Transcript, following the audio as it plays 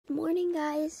Morning,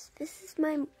 guys. This is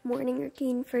my morning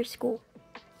routine for school.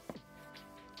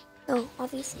 So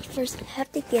obviously first I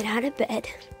have to get out of bed.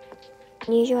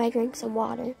 Usually I drink some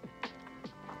water.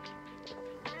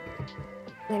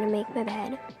 I'm gonna make my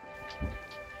bed.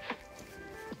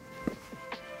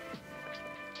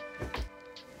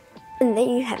 And then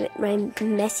you have it, my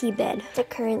messy bed. The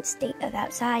current state of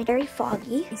outside, very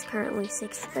foggy. It's currently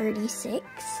 6:36.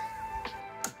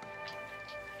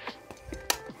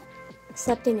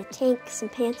 Slept in a tank, some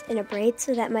pants, and a braid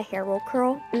so that my hair will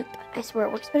curl. I swear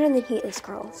it works better than heatless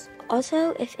curls.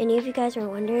 Also, if any of you guys are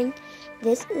wondering,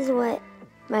 this is what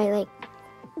my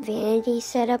vanity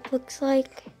setup looks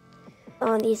like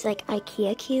on these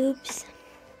IKEA cubes.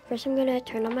 First I'm gonna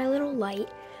turn on my little light,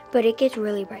 but it gets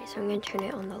really bright, so I'm gonna turn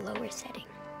it on the lower setting.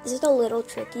 This is a little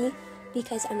tricky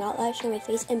because I'm not allowed to show my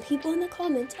face, and people in the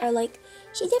comments are like,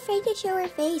 she's afraid to show her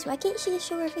face. Why can't she just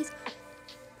show her face?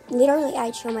 Literally,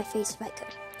 I'd show my face if I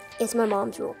could. It's my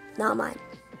mom's rule, not mine.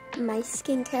 My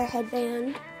skincare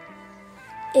headband.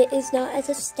 It is not as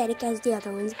aesthetic as the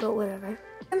other ones, but whatever.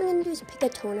 What I'm gonna do is pick a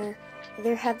toner.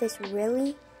 Either have this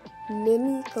really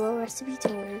mini Glow Recipe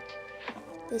toner,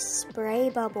 this spray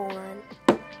bubble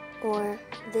one, or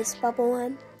this bubble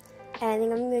one. And I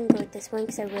think I'm gonna go with this one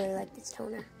because I really like this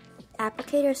toner.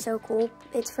 Applicator is so cool.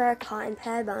 It's for a cotton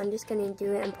pad, but I'm just gonna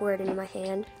do it and pour it into my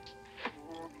hand.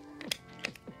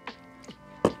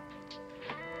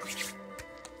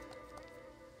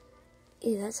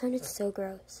 Ew, that sounded so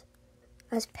gross.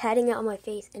 I was patting it on my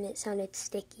face and it sounded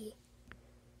sticky.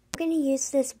 I'm gonna use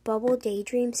this Bubble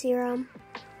Daydream serum.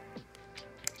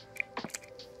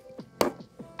 I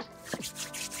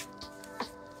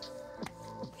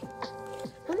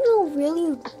don't know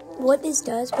really what this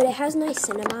does, but it has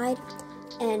niacinamide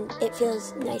and it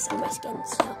feels nice on my skin,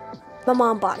 so my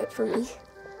mom bought it for me.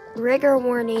 Trigger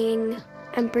warning,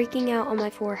 I'm breaking out on my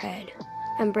forehead.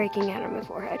 I'm breaking out on my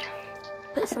forehead.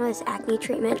 Put some of this acne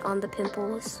treatment on the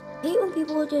pimples. I hate when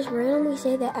people just randomly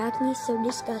say that acne is so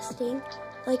disgusting.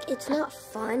 It's not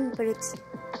fun, but it's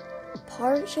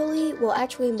partially, well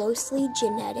actually mostly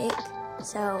genetic.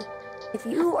 So if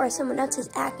you or someone else has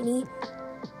acne,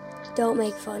 don't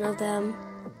make fun of them.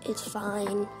 It's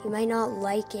fine. You might not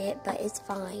like it, but it's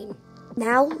fine.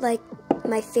 Now,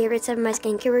 my favorite side of my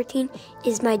skincare routine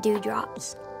is my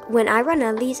dewdrops. When I run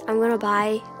out of these, I'm gonna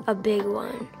buy a big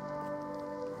one.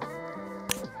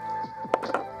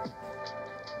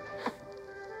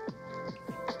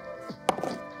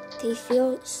 They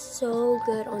feel so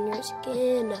good on your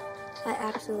skin. I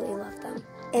absolutely love them.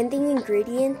 And the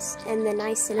ingredients and the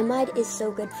niacinamide is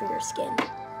so good for your skin.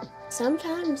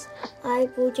 Sometimes I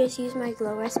will just use my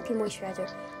Glow Recipe moisturizer.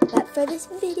 But for this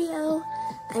video,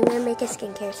 I'm gonna make a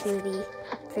skincare smoothie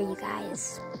for you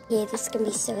guys. Yeah, this is gonna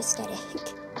be so aesthetic.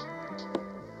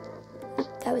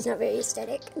 That was not very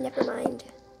aesthetic, never mind.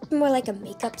 More like a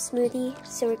makeup smoothie,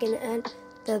 so we're gonna add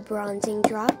the bronzing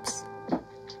drops.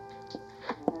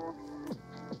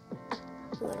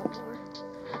 A little more.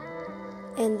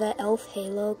 And the e.l.f.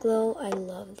 Halo Glow, I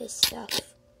love this stuff.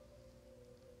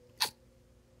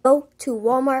 Go to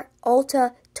Walmart,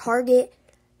 Ulta, Target,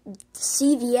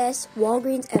 CVS,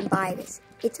 Walgreens, and buy this.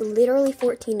 It's literally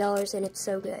 $14 and it's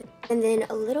so good. And then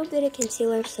a little bit of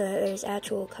concealer so that there's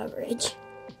actual coverage.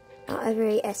 Not a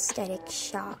very aesthetic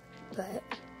shot, but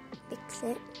fix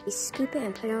it. We scoop it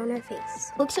and put it on our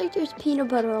face. Looks like there's peanut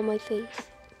butter on my face.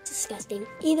 Disgusting.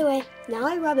 Either way, now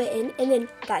I rub it in, and then,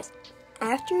 guys,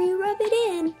 after you rub it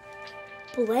in,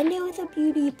 blend it with a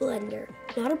beauty blender.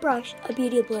 Not a brush, a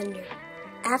beauty blender.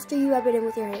 After you rub it in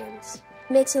with your hands.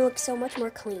 It makes it look so much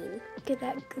more clean. Look at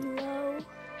that glow.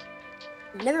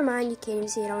 Never mind, you can't even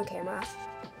see it on camera.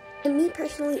 And me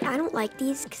personally, I don't like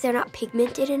these because they're not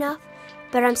pigmented enough,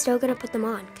 but I'm still gonna put them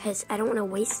on because I don't want to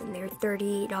waste them. They're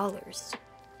 $38.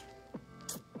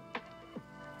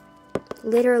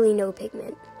 Literally no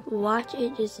pigment. Watch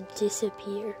it just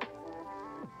disappear.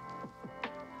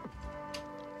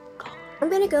 I'm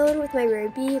gonna go in with my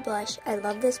Ruby blush. I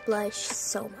love this blush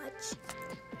so much.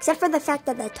 Except for the fact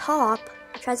that the top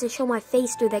tries to show my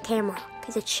face through the camera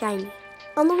because it's shiny.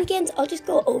 On the weekends, I'll just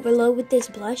go overload with this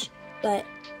blush, but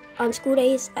on school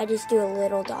days, I just do a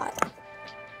little dot.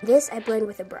 This I blend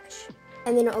with a brush.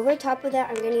 And then over top of that,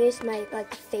 I'm gonna use my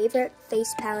favorite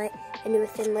face palette and do a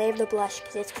thin layer of the blush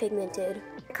because it's pigmented.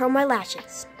 Curl my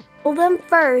lashes. Pull them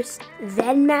first,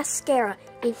 then mascara.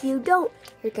 If you don't,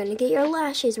 you're gonna get your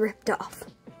lashes ripped off.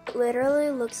 It literally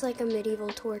looks like a medieval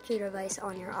torture device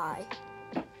on your eye.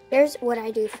 Here's what I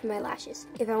do for my lashes.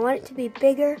 If I want it to be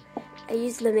bigger, I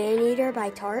use the Man-Eater by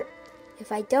Tarte.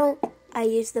 If I don't, I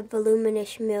use the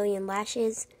Voluminous Million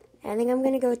Lashes. And I think I'm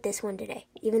gonna go with this one today,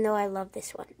 even though I love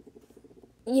this one.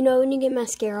 You know when you get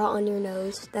mascara on your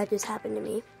nose? That just happened to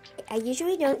me. I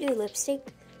usually don't do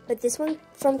lipstick, but this one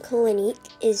from Clinique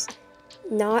is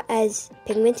not as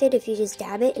pigmented if you just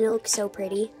dab it, and it looks so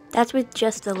pretty. That's with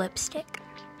just the lipstick.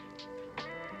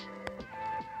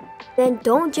 Then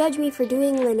don't judge me for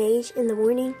doing Laneige in the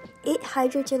morning. It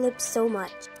hydrates your lips so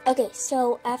much. Okay,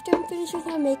 so after I'm finished with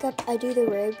my makeup, I do the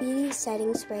Rare Beauty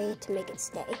setting spray to make it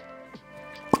stay.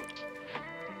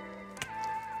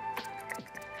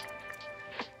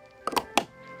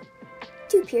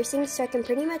 Two piercings, so I can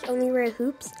pretty much only wear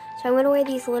hoops. So I'm gonna wear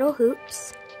these little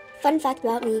hoops. Fun fact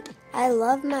about me, I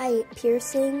love my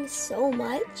piercing so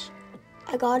much.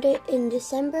 I got it in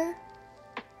December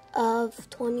of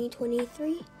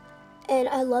 2023. And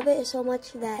I love it so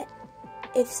much that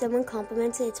if someone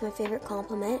compliments it, it's my favorite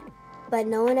compliment. But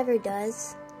no one ever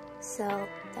does, so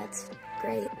that's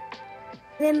great.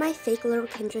 And then my fake little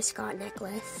Kendra Scott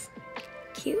necklace.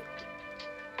 Cute.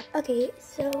 Okay,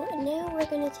 so now we're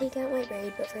gonna take out my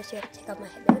braid, but first we have to take out my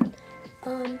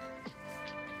headband.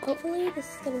 Hopefully this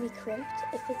is gonna be crimped.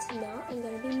 If it's not, I'm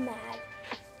gonna be mad.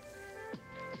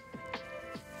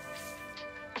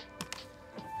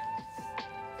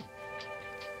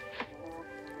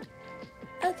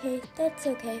 Okay, that's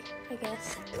okay, I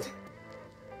guess.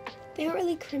 They aren't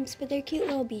really crimps, but they're cute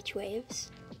little beach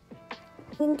waves.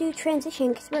 We can do transition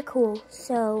because we're cool.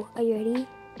 So, are you ready?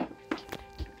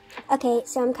 Okay,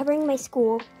 so I'm covering my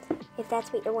school, if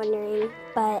that's what you're wondering.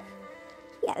 But,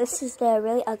 yeah, this is the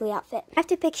really ugly outfit. I have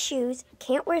to pick shoes.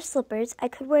 Can't wear slippers. I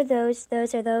could wear those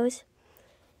or those.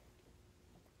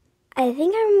 I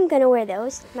think I'm gonna wear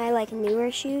those, my like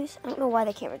newer shoes. I don't know why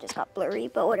the camera just got blurry,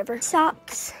 but whatever.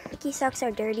 Socks. Nike socks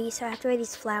are dirty, so I have to wear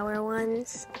these flower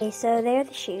ones. Okay, so they're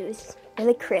the shoes.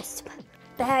 Really crisp.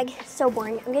 Bag, so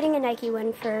boring. I'm getting a Nike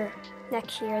one for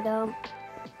next year though.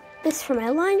 This is for my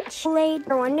lunch. Kool-Aid.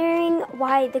 You're wondering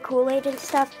why the Kool-Aid and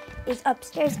stuff is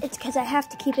upstairs. It's because I have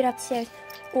to keep it upstairs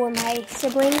or my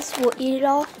siblings will eat it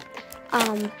all.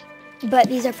 But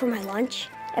these are for my lunch.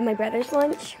 And my brother's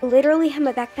lunch. I literally have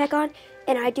my backpack on,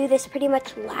 and I do this pretty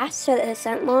much last so that the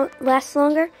scent lasts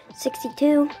longer.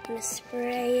 62. I'm gonna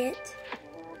spray it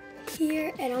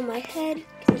here and on my head.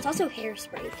 It's also a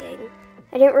hairspray thing.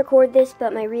 I didn't record this,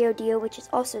 but my Rio Dio, which is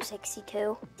also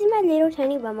 62. This is my little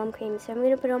tiny bum cream, so I'm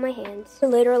gonna put it on my hands. It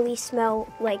literally smell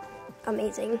like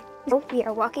amazing. Oh, we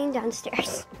are walking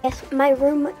downstairs. Yes, my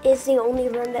room is the only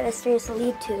room that the stairs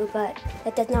lead to, but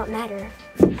that does not matter.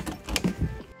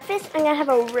 I'm gonna have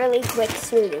a really quick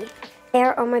smoothie.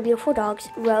 There are my beautiful dogs,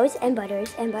 Rose and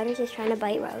Butters is trying to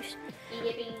bite Rose.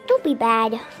 Don't be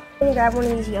bad. I'm gonna grab one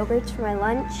of these yogurts for my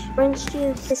lunch. Orange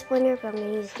juice, this blender, but I'm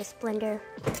gonna use this blender.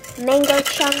 Mango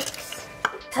chunks,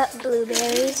 cut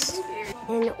blueberries,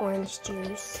 and orange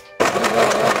juice.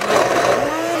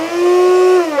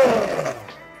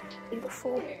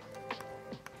 Beautiful.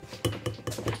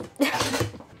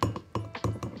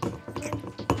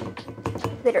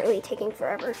 Literally taking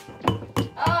forever.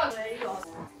 Oh, there you go.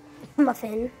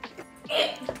 Muffin.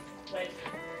 My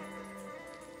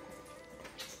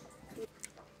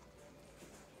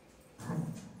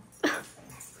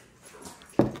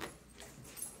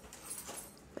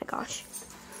gosh.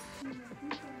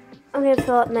 I'm gonna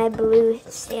fill up my blue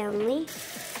Stanley.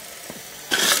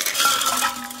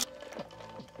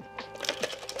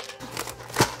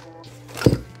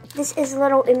 This is a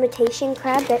little imitation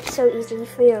crab that's so easy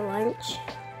for your lunch.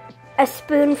 A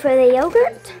spoon for the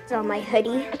yogurt. It's on my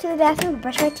hoodie. To the bathroom,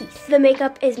 brush my teeth. The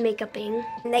makeup is makeuping.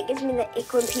 And that gives me the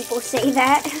ick when people say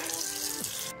that.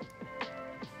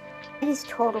 It is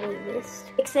totally missed.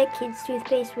 Mix that kids'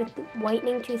 toothpaste with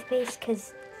whitening toothpaste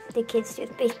because the kids'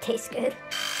 toothpaste tastes good.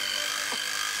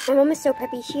 My mom is so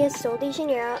preppy. She has Sol de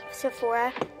Janeiro,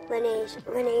 Sephora,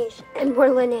 Laneige, and more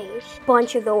Laneige.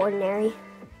 Bunch of The Ordinary.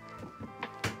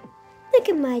 Look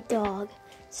at my dog.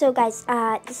 So guys,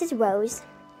 this is Rose.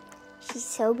 She's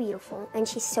so beautiful, and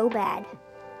she's so bad.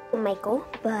 Michael,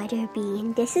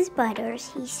 Butterbean. This is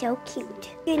Butters. He's so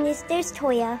cute. Goodness, there's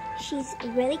Toya. She's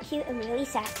really cute and really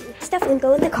sassy. Stuff can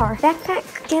go in the car.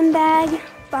 Backpack, gym bag,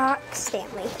 box,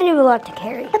 Stanley. I have a lot to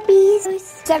carry. Puppies.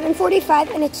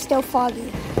 7:45 and it's still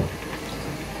foggy.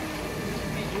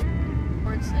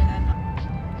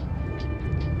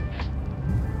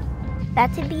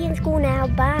 That's it. Be in school now.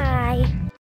 Bye.